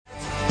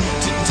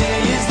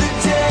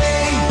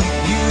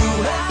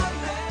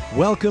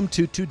Welcome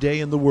to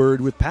Today in the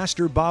Word with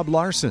Pastor Bob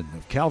Larson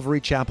of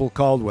Calvary Chapel,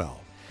 Caldwell.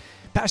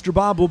 Pastor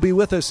Bob will be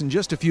with us in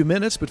just a few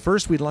minutes, but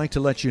first we'd like to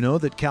let you know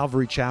that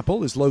Calvary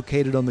Chapel is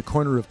located on the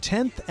corner of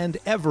 10th and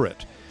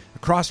Everett,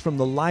 across from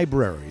the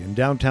library in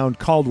downtown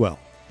Caldwell.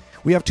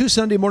 We have two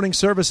Sunday morning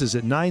services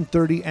at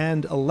 9:30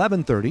 and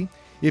 11:30.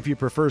 If you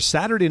prefer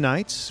Saturday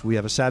nights, we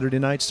have a Saturday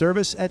night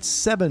service at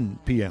 7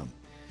 p.m.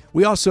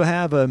 We also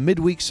have a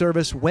midweek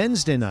service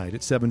Wednesday night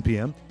at 7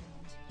 p.m.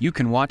 You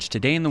can watch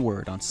Today in the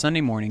Word on Sunday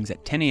mornings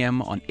at 10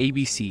 a.m. on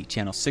ABC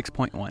Channel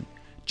 6.1.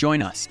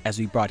 Join us as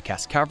we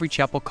broadcast Calvary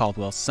Chapel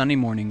Caldwell's Sunday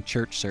morning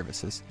church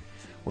services,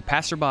 where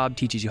Pastor Bob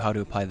teaches you how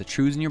to apply the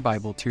truths in your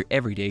Bible to your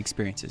everyday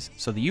experiences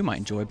so that you might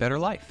enjoy a better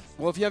life.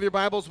 Well, if you have your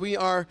Bibles, we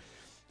are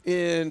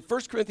in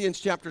 1 Corinthians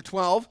chapter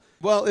 12.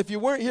 Well, if you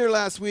weren't here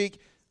last week,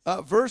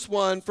 verse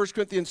 1, 1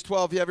 Corinthians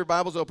 12, if you have your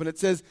Bibles open, it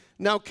says,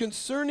 "Now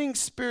concerning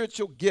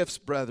spiritual gifts,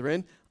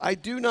 brethren, I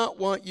do not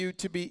want you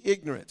to be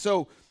ignorant."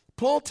 So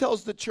Paul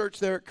tells the church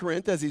there at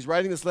Corinth, as he's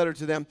writing this letter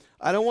to them,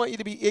 I don't want you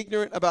to be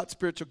ignorant about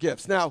spiritual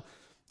gifts. Now,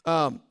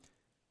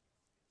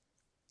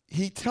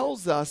 he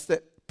tells us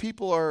that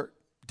people are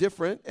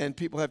different and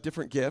people have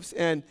different gifts,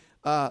 and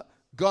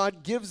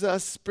God gives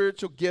us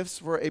spiritual gifts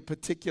for a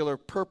particular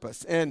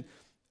purpose. And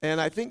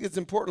I think it's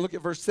important to look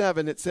at verse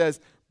 7. It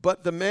says,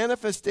 "But the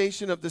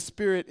manifestation of the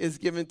Spirit is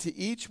given to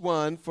each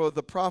one for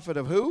the profit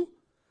of" who?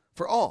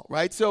 For all,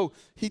 right? So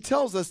he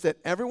tells us that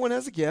everyone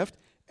has a gift,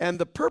 and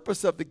the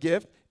purpose of the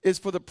gift is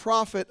for the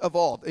profit of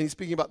all. And he's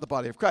speaking about the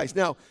body of Christ.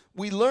 Now,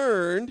 we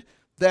learned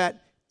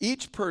that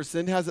each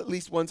person has at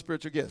least one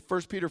spiritual gift.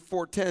 1 Peter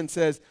 4:10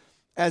 says,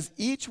 "As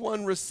each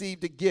one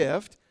received a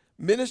gift,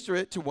 minister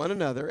it to one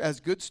another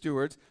as good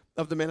stewards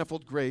of the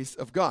manifold grace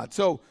of God."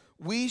 So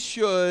we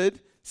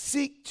should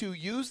seek to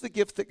use the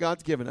gifts that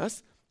God's given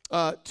us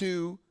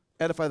to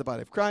edify the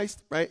body of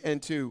Christ, right,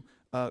 and to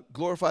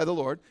glorify the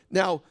Lord.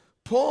 Now,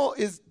 Paul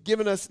is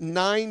giving us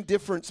 9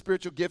 different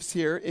spiritual gifts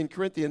here in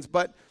Corinthians,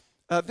 but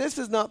this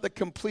is not the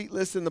complete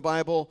list in the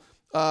Bible.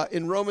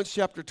 In Romans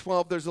chapter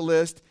 12, there's a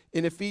list.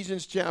 In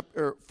Ephesians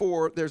chapter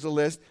 4, there's a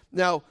list.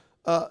 Now,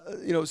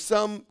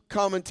 some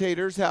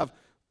commentators have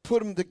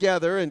put them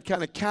together and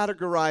kind of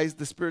categorized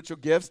the spiritual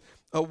gifts.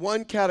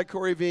 One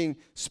category being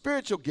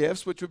spiritual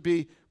gifts, which would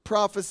be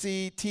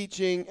prophecy,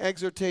 teaching,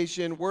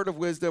 exhortation, word of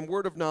wisdom,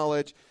 word of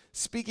knowledge,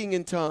 speaking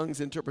in tongues,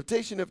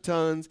 interpretation of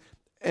tongues,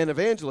 and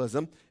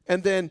evangelism.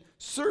 And then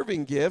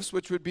serving gifts,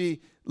 which would be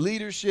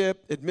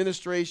leadership,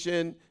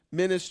 administration,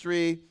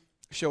 ministry,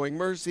 showing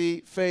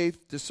mercy,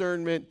 faith,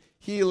 discernment,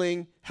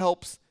 healing,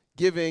 helps,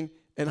 giving,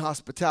 and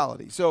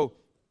hospitality. So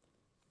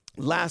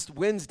last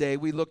Wednesday,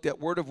 we looked at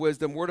word of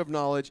wisdom, word of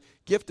knowledge,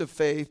 gift of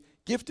faith,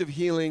 gift of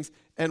healings,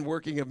 and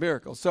working of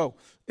miracles. So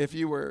if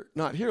you were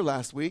not here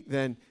last week,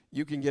 then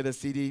you can get a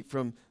CD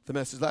from the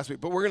message last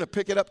week. But we're going to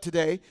pick it up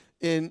today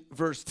in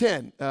verse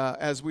 10,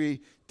 as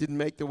we didn't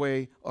make the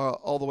way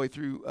all the way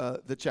through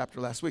the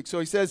chapter last week. So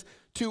he says,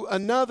 "To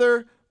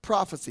another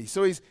prophecy."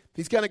 So he's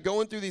kind of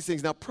going through these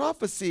things. Now,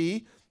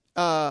 prophecy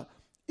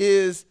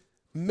is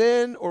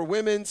men or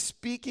women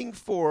speaking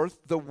forth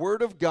the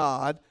word of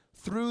God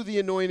through the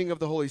anointing of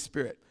the Holy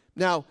Spirit.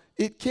 Now,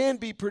 it can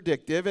be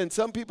predictive, and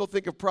some people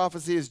think of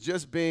prophecy as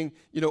just being,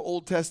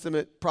 Old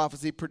Testament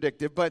prophecy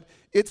predictive, but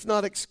it's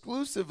not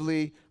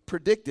exclusively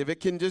predictive.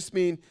 It can just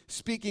mean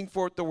speaking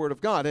forth the word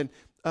of God, and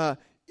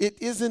it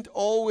isn't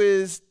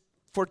always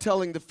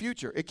foretelling the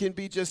future. It can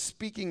be just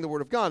speaking the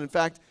word of God. In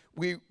fact,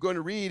 we're going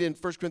to read in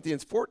 1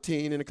 Corinthians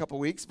 14 in a couple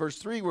weeks, verse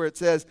 3, where it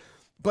says,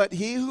 "But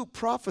he who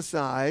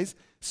prophesies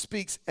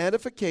speaks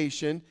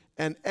edification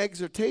and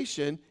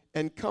exhortation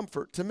and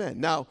comfort to men."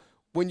 Now,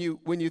 when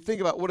you think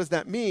about what does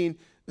that mean,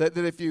 that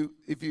if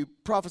you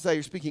prophesy,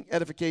 you're speaking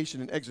edification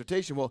and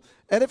exhortation. Well,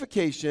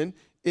 edification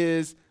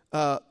is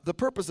the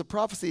purpose of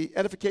prophecy.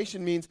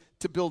 Edification means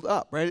to build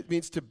up, right? It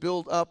means to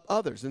build up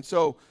others. And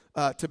so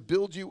to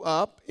build you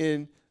up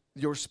in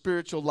your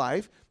spiritual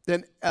life.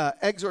 Then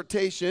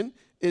exhortation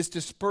is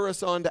to spur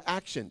us on to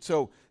action,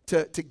 so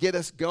to get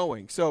us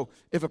going. So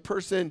if a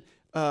person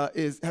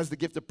has the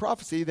gift of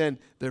prophecy, then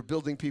they're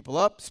building people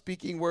up,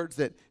 speaking words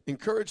that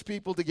encourage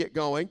people to get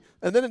going.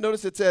 And then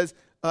notice it says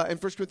in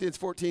 1 Corinthians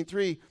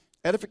 14:3,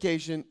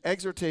 edification,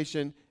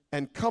 exhortation,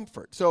 and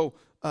comfort. So,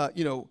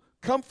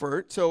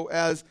 comfort. So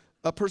as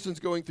a person's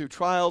going through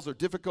trials or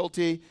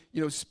difficulty,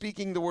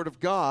 speaking the word of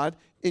God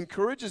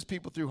encourages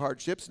people through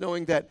hardships,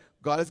 knowing that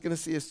God is going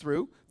to see us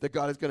through, that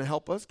God is going to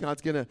help us,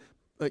 God's going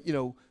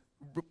to,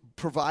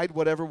 provide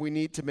whatever we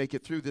need to make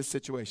it through this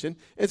situation.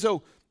 And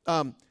so,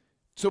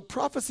 so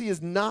prophecy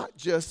is not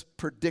just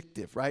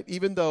predictive, right?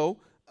 Even though,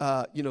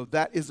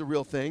 that is a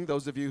real thing.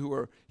 Those of you who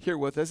are here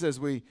with us as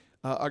we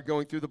are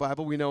going through the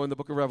Bible, we know in the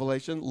book of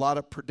Revelation, a lot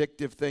of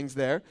predictive things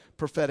there,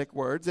 prophetic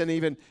words. And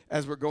even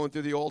as we're going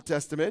through the Old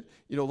Testament,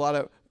 a lot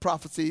of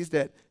prophecies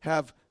that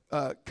have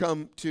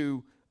come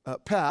to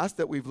pass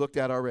that we've looked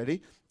at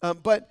already.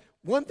 But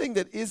one thing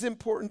that is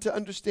important to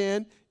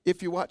understand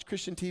if you watch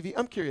Christian TV,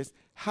 I'm curious,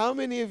 how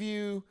many of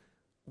you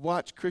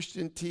watch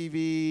Christian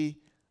TV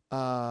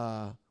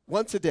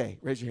once a day?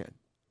 Raise your hand.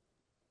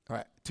 All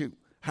right, 2.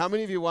 How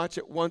many of you watch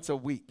it once a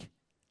week?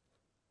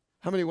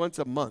 How many once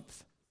a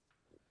month?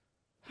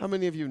 How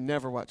many of you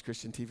never watch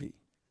Christian TV?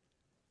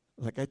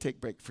 Like, I take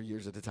break for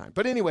years at a time.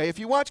 But anyway, if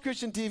you watch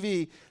Christian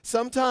TV,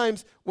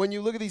 sometimes when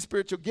you look at these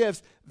spiritual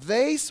gifts,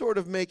 they sort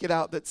of make it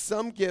out that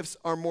some gifts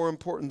are more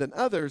important than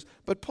others.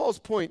 But Paul's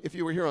point, if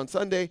you were here on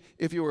Sunday,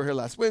 if you were here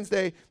last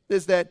Wednesday,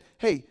 is that,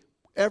 hey,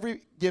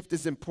 every gift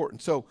is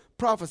important. So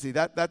prophecy,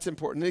 that's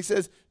important. And he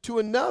says, to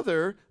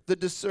another, the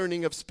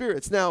discerning of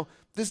spirits. Now,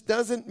 this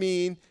doesn't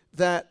mean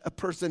that a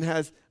person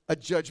has a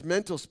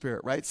judgmental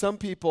spirit, right? Some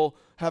people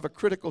have a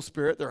critical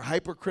spirit. They're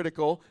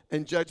hypercritical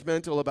and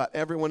judgmental about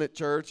everyone at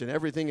church and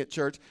everything at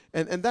church.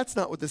 And that's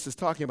not what this is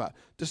talking about.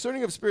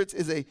 Discerning of spirits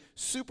is a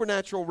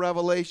supernatural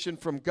revelation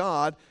from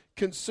God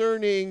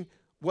concerning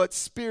what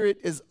spirit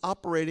is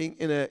operating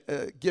in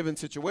a given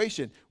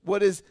situation.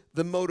 What is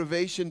the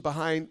motivation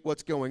behind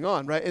what's going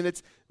on, right? And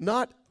it's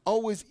not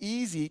always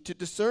easy to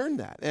discern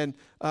that. And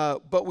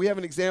but we have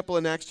an example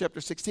in Acts chapter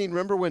 16.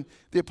 Remember when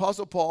the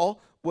Apostle Paul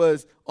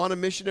was on a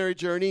missionary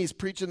journey. He's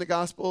preaching the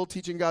gospel,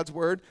 teaching God's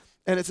word.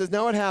 And it says,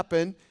 now it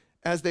happened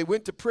as they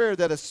went to prayer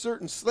that a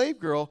certain slave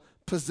girl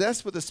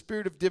possessed with a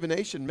spirit of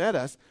divination met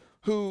us,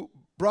 who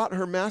brought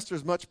her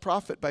masters much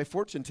profit by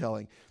fortune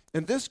telling.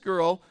 And this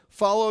girl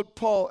followed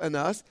Paul and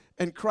us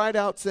and cried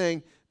out,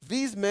 saying,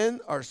 these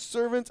men are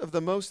servants of the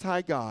Most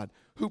High God,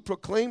 who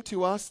proclaim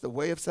to us the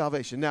way of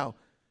salvation. Now,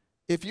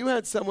 if you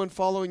had someone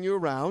following you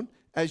around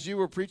as you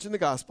were preaching the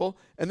gospel,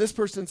 and this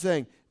person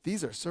saying,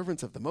 these are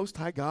servants of the Most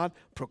High God,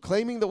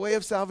 proclaiming the way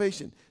of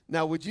salvation.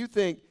 Now, would you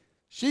think,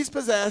 she's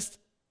possessed?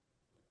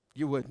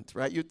 You wouldn't,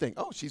 right? You'd think,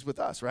 oh, she's with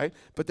us, right?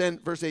 But then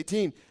verse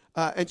 18,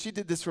 and she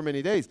did this for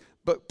many days.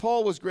 But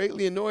Paul was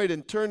greatly annoyed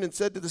and turned and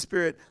said to the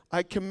spirit,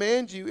 I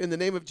command you in the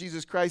name of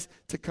Jesus Christ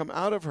to come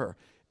out of her.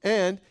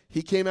 And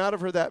he came out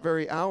of her that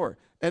very hour.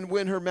 And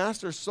when her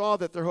masters saw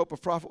that their hope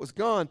of profit was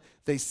gone,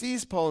 they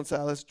seized Paul and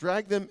Silas,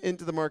 dragged them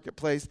into the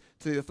marketplace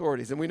to the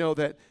authorities. And we know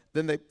that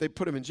then they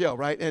put them in jail,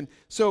 right? And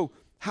so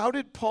how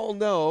did Paul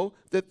know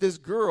that this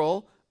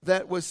girl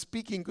that was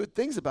speaking good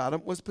things about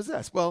him was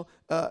possessed? Well,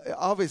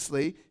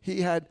 obviously,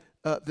 he had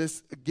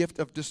this gift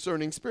of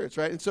discerning spirits,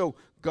 right? And so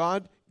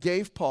God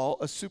gave Paul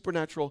a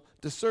supernatural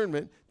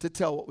discernment to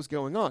tell what was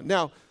going on.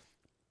 Now,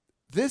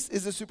 this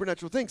is a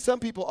supernatural thing. Some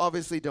people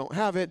obviously don't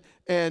have it,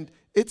 and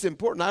it's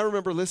important. I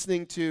remember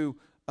listening to,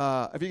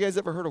 have you guys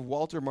ever heard of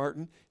Walter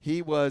Martin?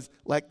 He was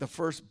like the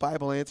first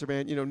Bible answer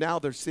man. You know, now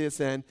there's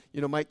CSN.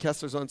 You know, Mike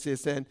Kessler's on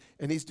CSN,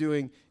 and he's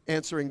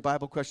answering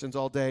Bible questions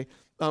all day.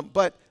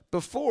 But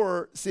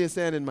before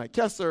CSN and Mike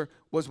Kessler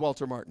was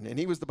Walter Martin, and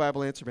he was the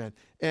Bible answer man.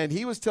 And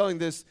he was telling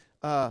this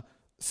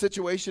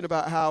situation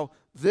about how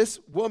this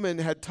woman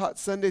had taught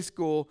Sunday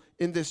school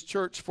in this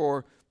church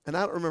for, and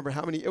I don't remember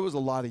how many, it was a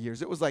lot of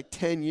years. It was like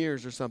 10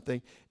 years or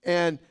something.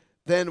 And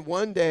then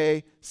one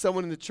day,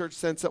 someone in the church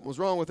said something was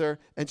wrong with her,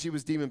 and she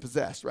was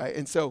demon-possessed, right?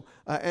 And so,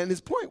 and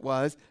his point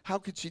was, how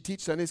could she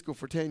teach Sunday school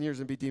for 10 years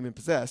and be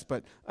demon-possessed?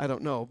 But I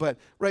don't know. But,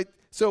 right,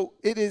 so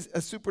it is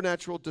a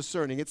supernatural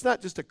discerning. It's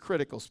not just a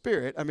critical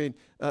spirit. I mean,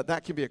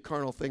 that can be a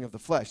carnal thing of the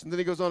flesh. And then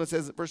he goes on and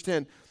says, verse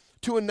 10,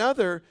 to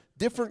another,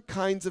 different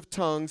kinds of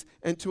tongues,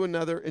 and to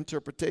another,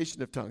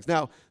 interpretation of tongues.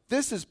 Now,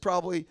 this is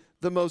probably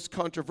the most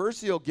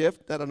controversial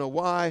gift. I don't know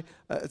why.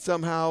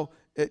 Somehow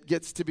it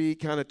gets to be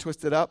kind of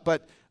twisted up.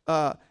 But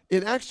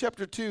in Acts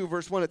chapter 2,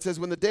 verse 1, it says,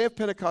 when the day of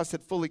Pentecost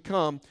had fully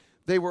come,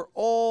 they were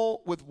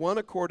all with one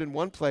accord in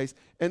one place,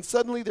 and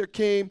suddenly there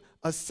came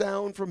a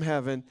sound from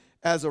heaven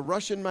as a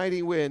rushing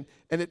mighty wind,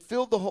 and it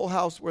filled the whole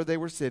house where they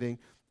were sitting.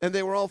 And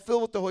they were all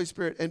filled with the Holy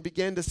Spirit and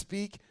began to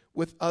speak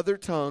with other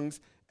tongues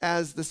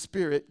as the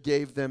Spirit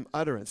gave them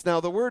utterance. Now,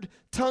 the word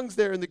tongues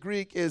there in the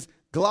Greek is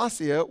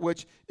glossia,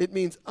 which it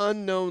means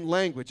unknown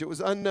language. It was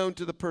unknown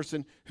to the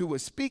person who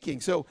was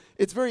speaking. So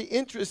it's very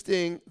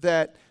interesting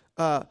that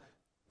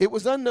it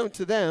was unknown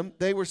to them.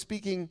 They were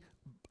speaking,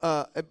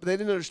 they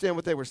didn't understand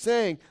what they were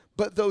saying,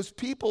 but those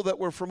people that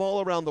were from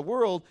all around the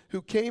world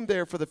who came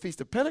there for the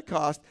Feast of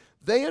Pentecost,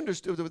 they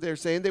understood what they were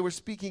saying. They were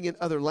speaking in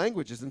other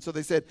languages. And so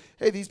they said,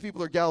 hey, these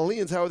people are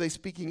Galileans. How are they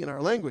speaking in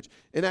our language?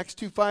 In Acts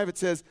 2:5 it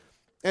says,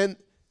 and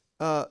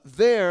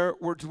there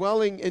were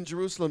dwelling in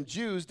Jerusalem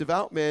Jews,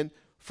 devout men,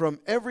 from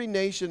every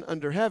nation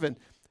under heaven.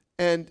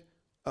 And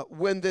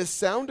when this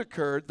sound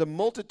occurred, the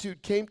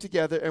multitude came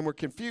together and were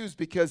confused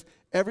because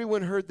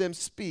everyone heard them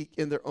speak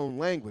in their own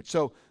language.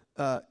 So,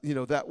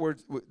 that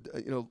word,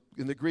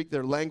 in the Greek,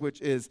 their language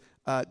is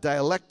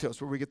dialectos,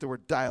 where we get the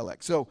word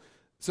dialect. So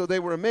they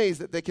were amazed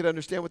that they could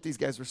understand what these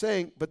guys were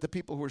saying, but the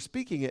people who were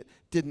speaking it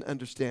didn't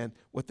understand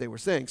what they were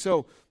saying.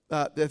 So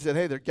they said,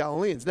 hey, they're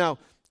Galileans. Now,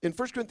 in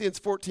 1 Corinthians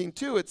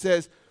 14:2, it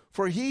says,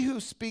 for he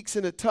who speaks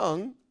in a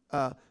tongue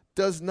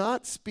does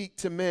not speak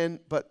to men,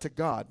 but to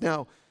God.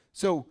 Now,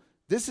 so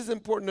this is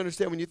important to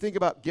understand when you think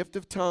about gift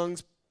of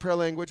tongues, prayer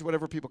language,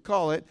 whatever people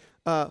call it.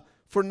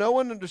 For no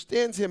one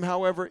understands him,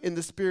 however, in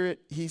the Spirit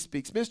he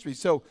speaks mysteries.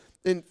 So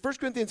in 1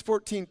 Corinthians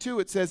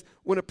 14:2, it says,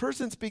 when a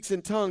person speaks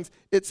in tongues,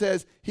 it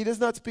says he does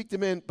not speak to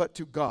men, but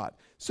to God.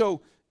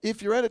 So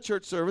if you're at a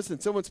church service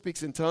and someone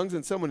speaks in tongues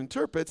and someone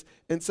interprets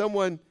and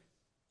someone,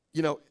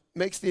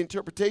 makes the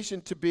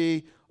interpretation to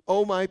be,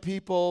 oh, my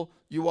people,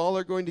 you all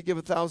are going to give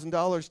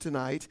 $1,000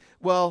 tonight.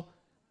 Well,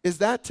 is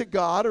that to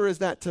God or is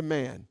that to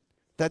man?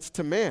 That's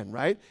to man,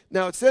 right?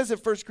 Now, it says in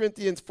 1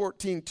 Corinthians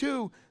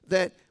 14:2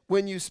 that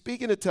when you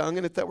speak in a tongue,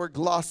 and it's that word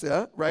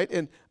glossia, right,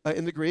 in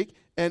the Greek,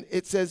 and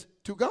it says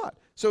to God.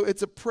 So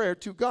it's a prayer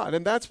to God.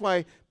 And that's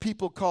why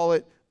people call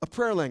it a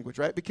prayer language,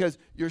 right? Because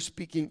you're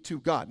speaking to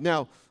God.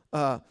 Now,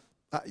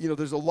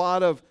 there's a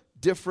lot of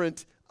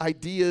different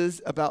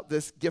ideas about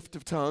this gift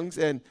of tongues.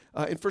 And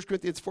in 1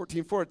 Corinthians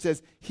 14:4, it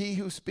says, he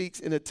who speaks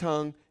in a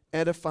tongue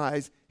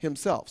edifies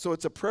himself. So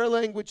it's a prayer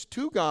language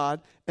to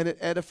God, and it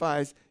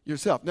edifies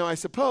yourself. Now, I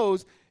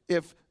suppose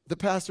if the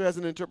pastor has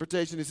an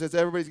interpretation, he says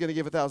everybody's going to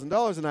give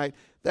 $1,000 a night,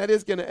 that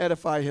is going to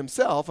edify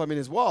himself,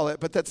 his wallet,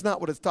 but that's not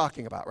what it's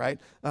talking about,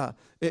 right?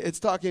 It's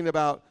talking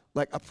about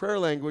like a prayer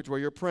language where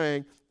you're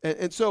praying.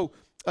 And so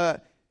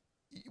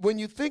when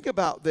you think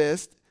about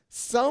this,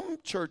 some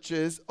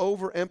churches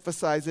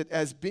overemphasize it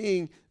as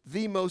being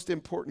the most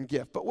important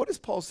gift. But what is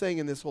Paul saying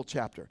in this whole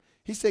chapter?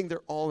 He's saying they're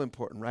all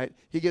important, right?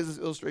 He gives us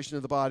illustration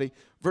of the body.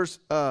 Verse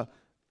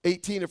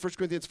 18 of 1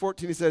 Corinthians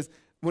 14, he says,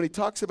 when he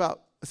talks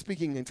about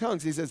speaking in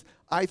tongues, he says,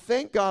 I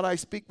thank God I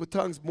speak with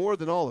tongues more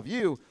than all of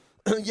you,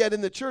 yet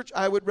in the church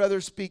I would rather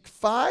speak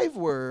 5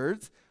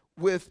 words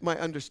with my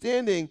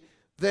understanding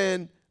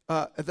than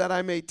that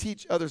I may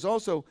teach others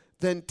also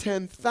than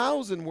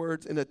 10,000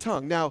 words in a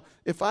tongue. Now,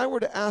 if I were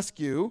to ask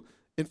you,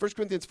 in 1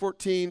 Corinthians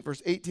 14,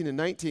 verse 18 and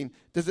 19,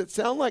 does it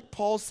sound like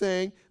Paul's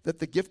saying that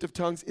the gift of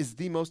tongues is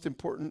the most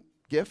important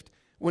gift?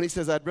 When he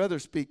says, I'd rather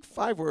speak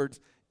 5 words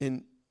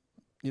in,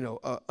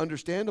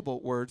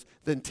 understandable words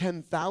than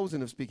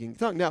 10,000 of speaking in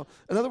tongue. Now,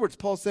 in other words,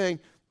 Paul's saying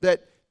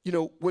that,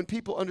 when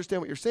people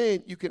understand what you're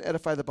saying, you can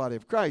edify the body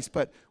of Christ.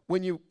 But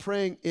when you're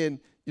praying in,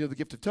 the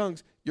gift of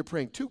tongues, you're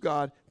praying to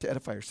God to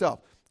edify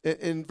yourself.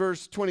 In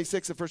verse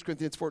 26 of 1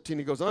 Corinthians 14,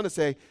 he goes on to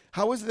say,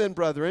 how is it then,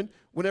 brethren,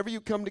 whenever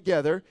you come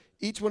together,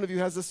 each one of you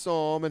has a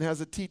psalm and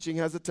has a teaching,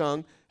 has a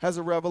tongue, has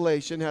a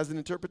revelation, has an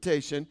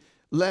interpretation.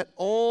 Let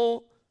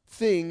all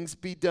things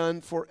be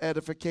done for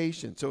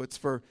edification. So it's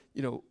for,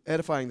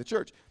 edifying the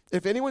church.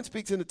 If anyone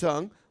speaks in a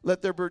tongue,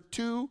 let there be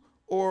 2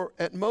 or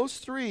at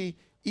most 3,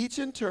 each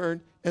in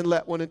turn, and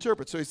let one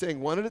interpret. So he's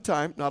saying one at a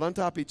time, not on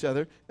top of each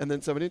other, and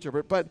then somebody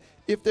interpret. But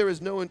if there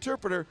is no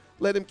interpreter,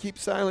 let him keep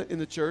silent in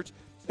the church,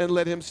 and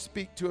let him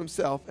speak to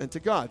himself and to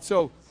God.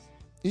 So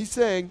he's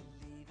saying,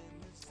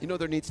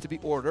 there needs to be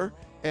order.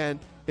 And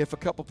if a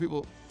couple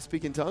people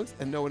speak in tongues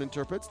and no one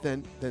interprets,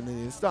 then they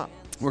need to stop.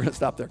 We're going to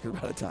stop there because we're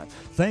out of time.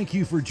 Thank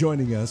you for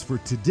joining us for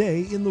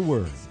Today in the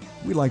Word.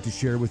 We'd like to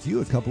share with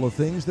you a couple of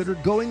things that are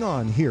going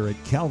on here at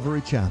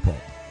Calvary Chapel.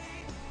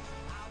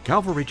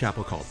 Calvary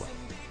Chapel Caldwell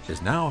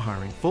is now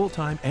hiring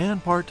full-time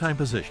and part-time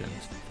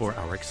positions for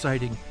our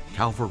exciting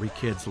Calvary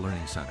Kids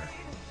Learning Center.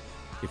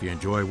 If you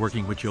enjoy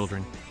working with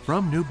children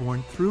from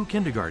newborn through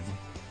kindergarten,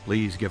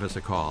 please give us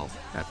a call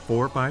at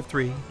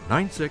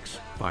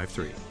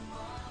 453-9653.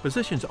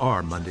 Positions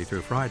are Monday through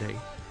Friday,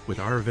 with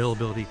our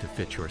availability to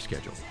fit your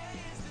schedule.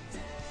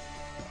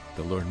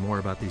 To learn more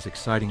about these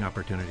exciting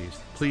opportunities,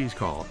 please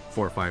call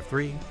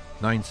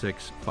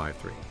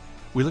 453-9653.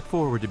 We look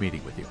forward to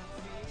meeting with you.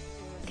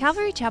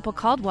 Calvary Chapel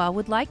Caldwell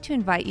would like to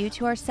invite you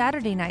to our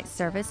Saturday night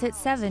service at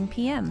 7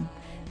 p.m.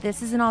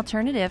 This is an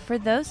alternative for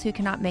those who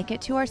cannot make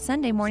it to our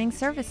Sunday morning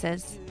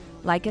services.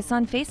 Like us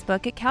on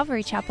Facebook at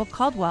Calvary Chapel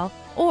Caldwell,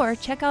 or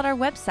check out our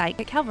website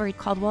at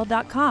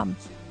calvarycaldwell.com.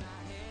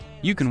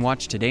 You can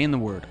watch Today in the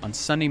Word on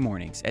Sunday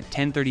mornings at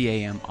 10:30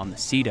 a.m. on the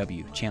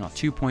CW, Channel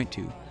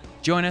 2.2.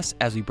 Join us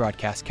as we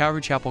broadcast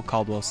Calvary Chapel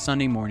Caldwell's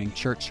Sunday morning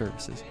church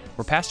services,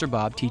 where Pastor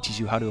Bob teaches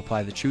you how to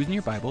apply the truths in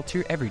your Bible to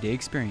your everyday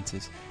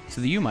experiences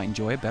so that you might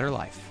enjoy a better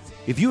life.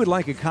 If you would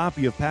like a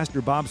copy of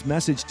Pastor Bob's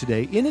message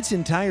today in its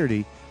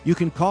entirety, you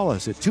can call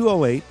us at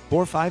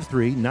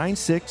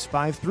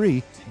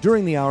 208-453-9653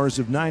 during the hours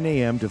of 9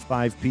 a.m. to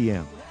 5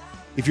 p.m.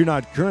 If you're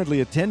not currently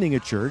attending a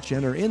church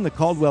and are in the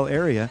Caldwell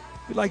area,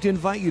 we'd like to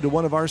invite you to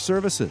one of our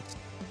services.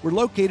 We're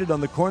located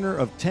on the corner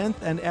of 10th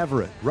and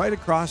Everett, right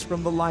across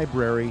from the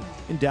library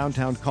in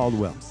downtown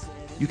Caldwell.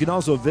 You can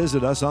also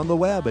visit us on the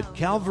web at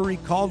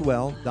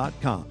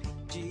calvarycaldwell.com.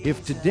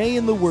 If Today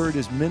in the Word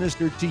is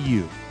ministered to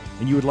you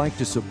and you would like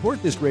to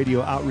support this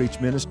radio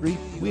outreach ministry,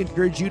 we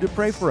encourage you to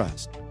pray for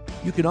us.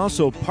 You can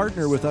also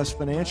partner with us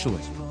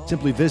financially.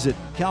 Simply visit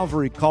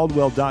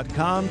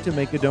calvarycaldwell.com to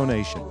make a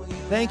donation.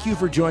 Thank you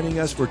for joining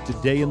us for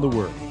Today in the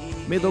Word.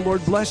 May the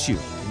Lord bless you,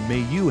 and may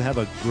you have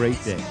a great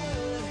day.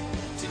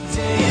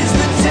 Today is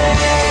the day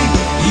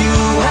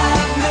you